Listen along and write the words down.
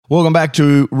Welcome back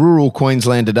to rural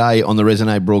Queensland today on the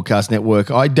Resonate Broadcast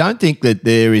Network. I don't think that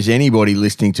there is anybody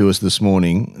listening to us this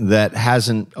morning that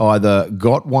hasn't either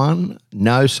got one,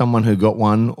 knows someone who got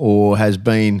one, or has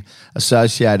been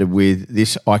associated with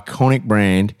this iconic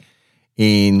brand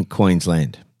in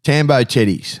Queensland. Tambo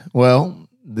Teddies. Well,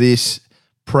 this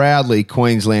proudly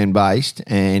Queensland-based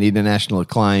and international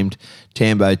acclaimed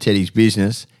Tambo Teddies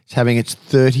business is having its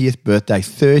 30th birthday,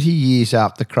 30 years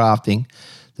after crafting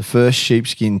the first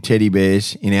sheepskin teddy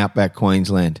bears in outback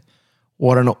Queensland.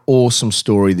 What an awesome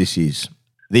story this is.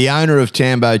 The owner of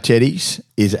Tambo Teddies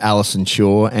is Alison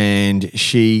Shaw, and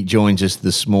she joins us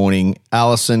this morning.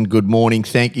 Alison, good morning.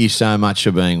 Thank you so much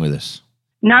for being with us.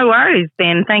 No worries,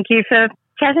 Ben. Thank you for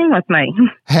chatting with me.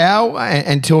 How,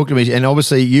 and talk to me, and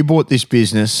obviously you bought this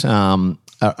business around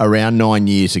 9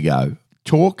 years ago.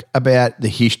 Talk about the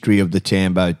history of the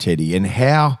Tambo Teddy and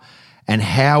how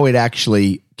it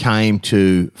actually came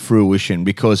to fruition,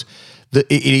 because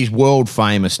it is world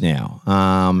famous now,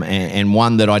 and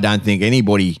one that I don't think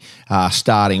anybody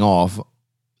starting off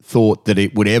thought that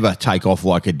it would ever take off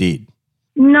like it did.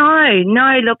 No.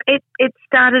 Look, it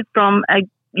started from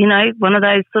one of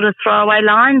those sort of throwaway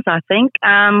lines, I think.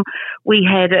 We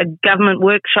had a government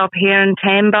workshop here in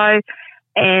Tambo,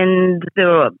 and there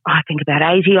were, I think, about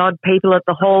 80 odd people at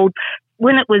the hall.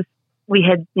 When we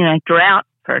had, drought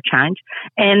for a change,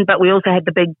 but we also had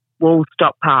the big wool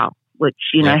stockpile, which,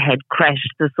 had crashed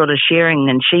the sort of shearing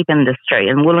and sheep industry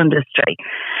and wool industry.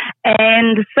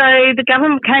 And so the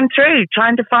government came through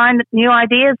trying to find new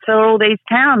ideas for all these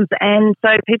towns. And so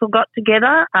people got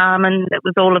together, and it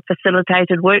was all a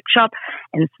facilitated workshop.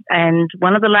 And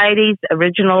one of the ladies,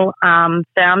 original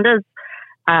founders,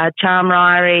 Charm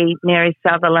Ryrie, Mary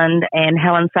Sutherland and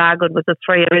Helen Sargood were the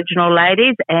three original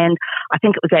ladies, and I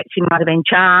think it was actually might have been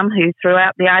Charm who threw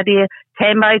out the idea,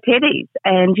 Tambo Teddies.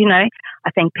 And, I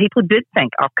think people did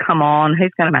think, oh, come on,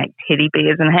 who's going to make teddy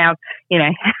bears, and how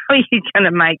are you going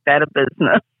to make that a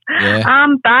business? Yeah.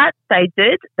 But they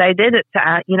did. It's,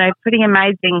 pretty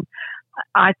amazing.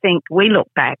 I think we look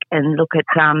back and look at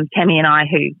Tammy and I,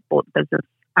 who bought the business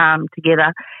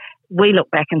together. We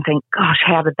look back and think, gosh,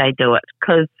 how did they do it?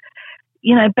 Because,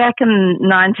 back in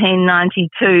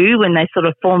 1992, when they sort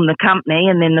of formed the company,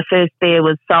 and then the first bear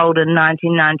was sold in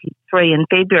 1993 in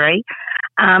February,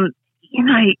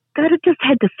 they'd have just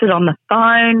had to sit on the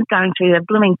phone, going through their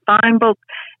blooming phone book,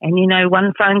 and,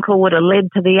 one phone call would have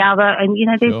led to the other. And,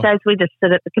 these days we just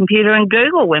sit at the computer and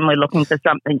Google when we're looking for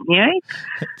something new.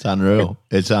 It's unreal.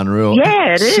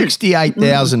 Yeah, it is.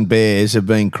 68,000 bears have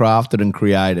been crafted and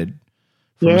created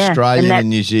from Australian and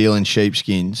New Zealand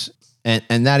sheepskins,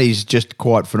 and that is just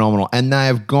quite phenomenal. And they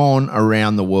have gone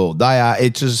around the world.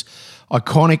 It's as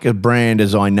iconic a brand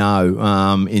as I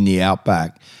know in the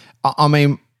outback. I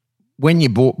mean, when you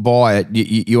buy it,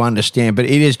 you understand, but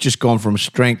it has just gone from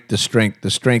strength to strength to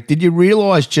strength. Did you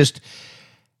realise just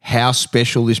how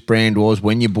special this brand was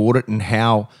when you bought it, and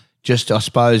how just, I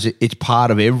suppose, it's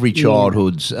part of every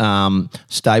childhood's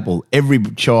staple? Every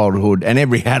childhood and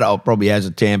every adult probably has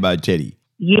a Tambo Teddy.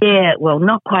 Yeah, well,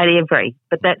 not quite every,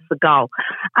 but that's the goal.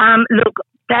 Look,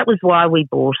 that was why we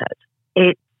bought it.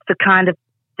 It's the kind of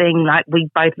thing, like, we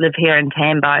both live here in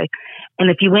Tambo,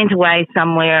 and if you went away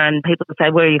somewhere and people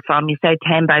say, where are you from? You say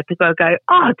Tambo, people go,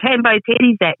 oh, Tambo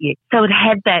Teddies at you. So it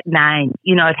had that name,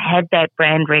 it had that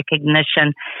brand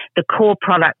recognition. The core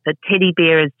product, the teddy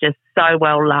bear, is just so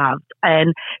well loved.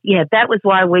 And, that was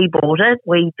why we bought it.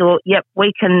 We thought, yep,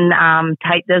 we can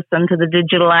take this into the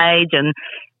digital age and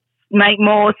make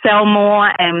more, sell more,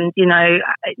 and,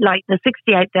 like the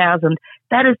 68,000,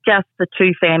 that is just the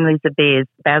two families of bears,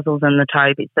 Basils and the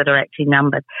Tobies, that are actually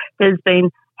numbered. There's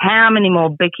been how many more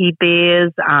Bicky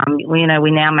bears? We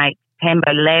now make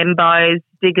Tambo Lambos,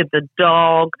 Digger the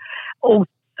dog, all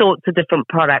sorts of different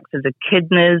products as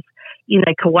echidnas,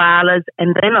 koalas,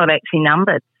 and they're not actually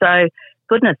numbered. So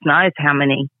goodness knows how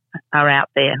many are out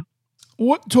there.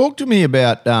 Talk to me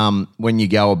about when you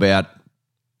go about.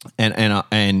 And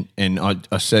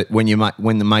I said when they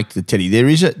make the teddy,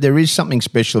 there is something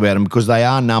special about them, because they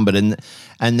are numbered,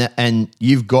 and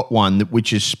you've got one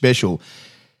which is special.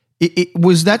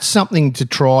 Was that something to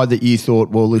try that you thought,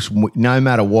 well, listen, no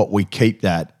matter what, we keep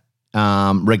that,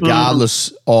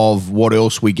 regardless of what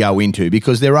else we go into,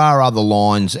 because there are other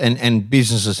lines and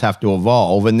businesses have to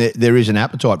evolve, and there is an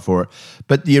appetite for it.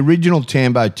 But the original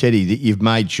Tambo Teddy, that you've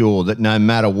made sure that no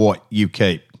matter what, you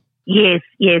keep. Yes.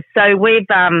 So we've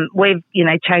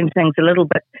changed things a little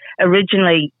bit.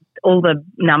 Originally, all the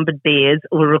numbered bears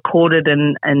were recorded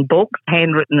in books,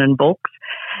 handwritten in books,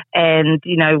 And,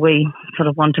 we sort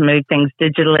of want to move things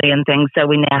digitally and things, so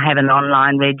we now have an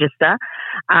online register.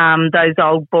 Those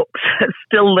old books are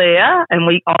still there, and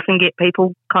we often get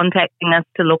people contacting us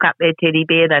to look up their teddy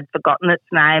bear. They'd forgotten its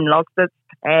name, lost its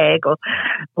tag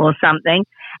or something,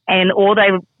 or they,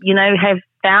 have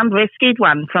found, rescued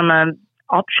one from a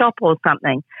op shop or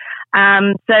something.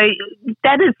 So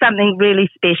that is something really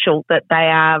special that they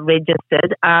are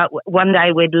registered. One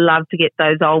day we'd love to get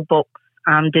those old books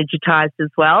digitised as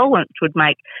well, which would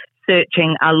make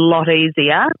searching a lot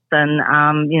easier than,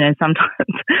 sometimes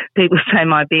people say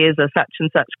my bears are such and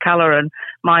such colour and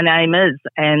my name is,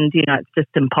 and, it's just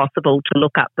impossible to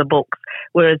look up the books.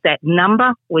 Whereas that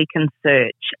number we can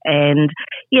search. And,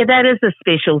 that is a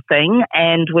special thing,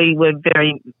 and we were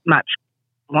very much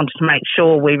wanted to make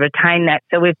sure we retain that.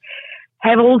 So we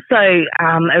have also,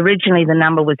 originally the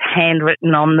number was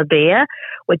handwritten on the bear,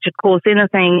 which of course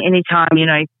anytime,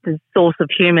 there's a source of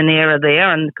human error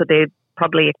there, and there are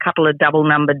probably a couple of double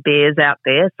numbered bears out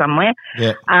there somewhere.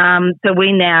 Yeah. So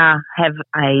we now have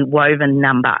a woven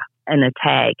number and a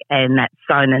tag, and that's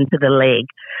sewn into the leg.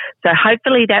 So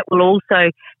hopefully that will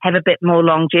also have a bit more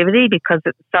longevity, because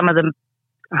some of them,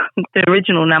 the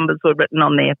original numbers were written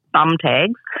on their bum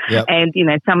tags. Yep. And,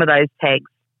 some of those tags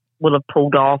will have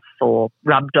pulled off or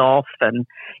rubbed off. And,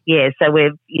 so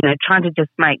we're, trying to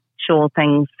just make sure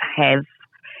things have,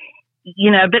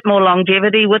 a bit more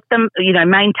longevity with them,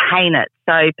 maintain it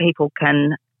so people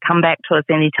can come back to us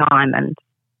anytime and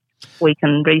we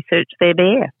can research their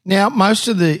bear. Now, most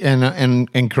of the,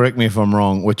 and correct me if I'm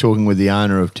wrong, we're talking with the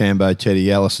owner of Tambo Teddy,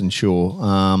 Alison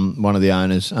Shaw, one of the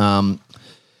owners.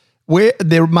 Where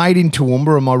they're made in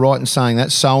Toowoomba, am I right in saying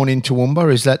that? Sewn in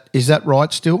Toowoomba, is that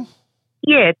right still?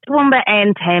 Yeah, Toowoomba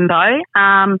and Tambo.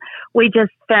 We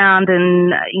just found,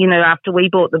 after we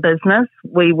bought the business,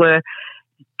 we were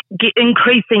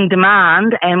increasing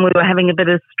demand and we were having a bit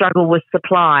of struggle with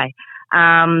supply.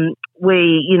 Tambo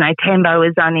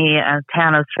is only a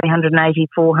town of 380,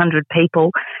 400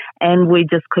 people, and we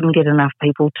just couldn't get enough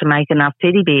people to make enough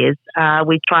teddy bears.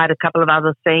 We tried a couple of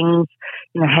other things,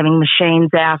 having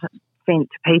machines out sent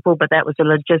to people, but that was a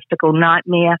logistical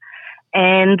nightmare.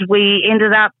 And we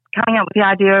ended up coming up with the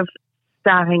idea of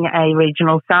starting a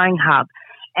regional sewing hub.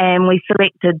 And we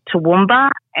selected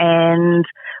Toowoomba, and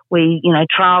we,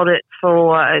 trialled it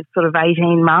for sort of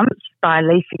 18 months by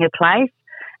leasing a place.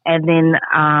 And then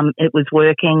it was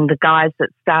working. The guys that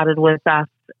started with us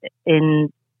in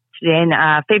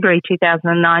February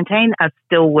 2019 are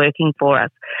still working for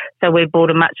us. So we bought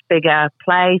a much bigger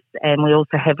place, and we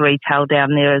also have retail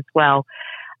down there as well.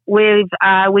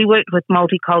 We worked with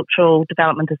Multicultural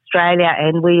Development Australia,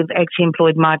 and we've actually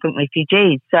employed migrant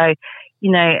refugees. So,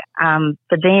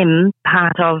 for them,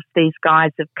 part of these guys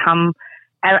have come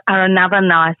are another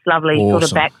nice, lovely awesome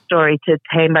sort of backstory to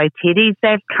Tambo Teddies.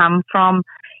 They've come from,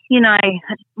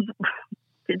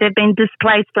 they've been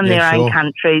displaced from their own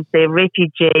countries. They're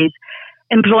refugees.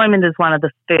 Employment is one of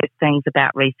the first things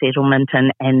about resettlement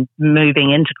and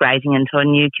moving, integrating into a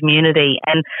new community.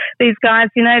 And these guys,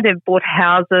 they've bought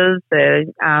houses.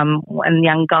 And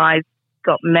young guys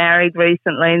got married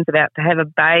recently and's about to have a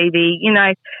baby.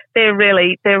 They're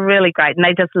really great, and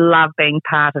they just love being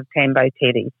part of Tambo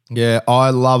Teddies. Yeah, I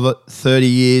love it. 30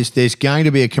 years. There's going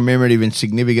to be a commemorative and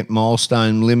significant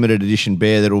milestone limited edition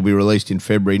bear that will be released in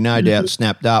February, no doubt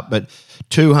snapped up, but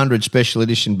 200 special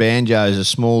edition banjos, a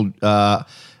small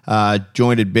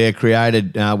jointed bear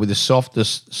created with the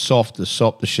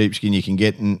softest sheepskin you can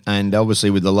get, and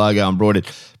obviously with the logo embroidered.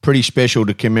 Pretty special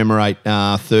to commemorate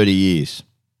 30 years.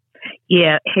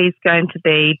 Yeah, he's going to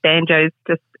be, Banjo's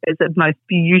just is the most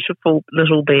beautiful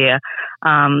little bear.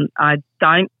 I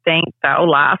don't think they'll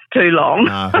last too long.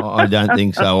 No, I don't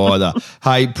think so either.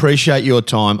 Hey, appreciate your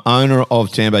time. Owner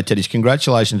of Tambo Teddies,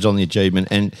 congratulations on the achievement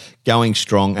and going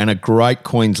strong, and a great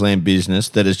Queensland business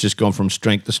that has just gone from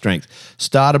strength to strength.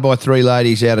 Started by three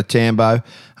ladies out of Tambo,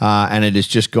 and it has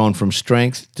just gone from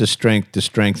strength to strength to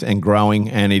strength and growing,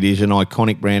 and it is an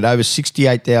iconic brand. Over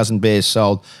 68,000 bears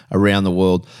sold around the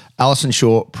world. Alison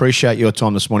Shaw, appreciate your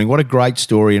time this morning. What a great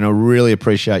story, and I really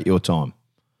appreciate your time.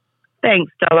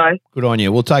 Thanks, Dolo. Good on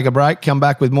you. We'll take a break, come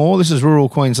back with more. This is Rural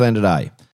Queensland Today.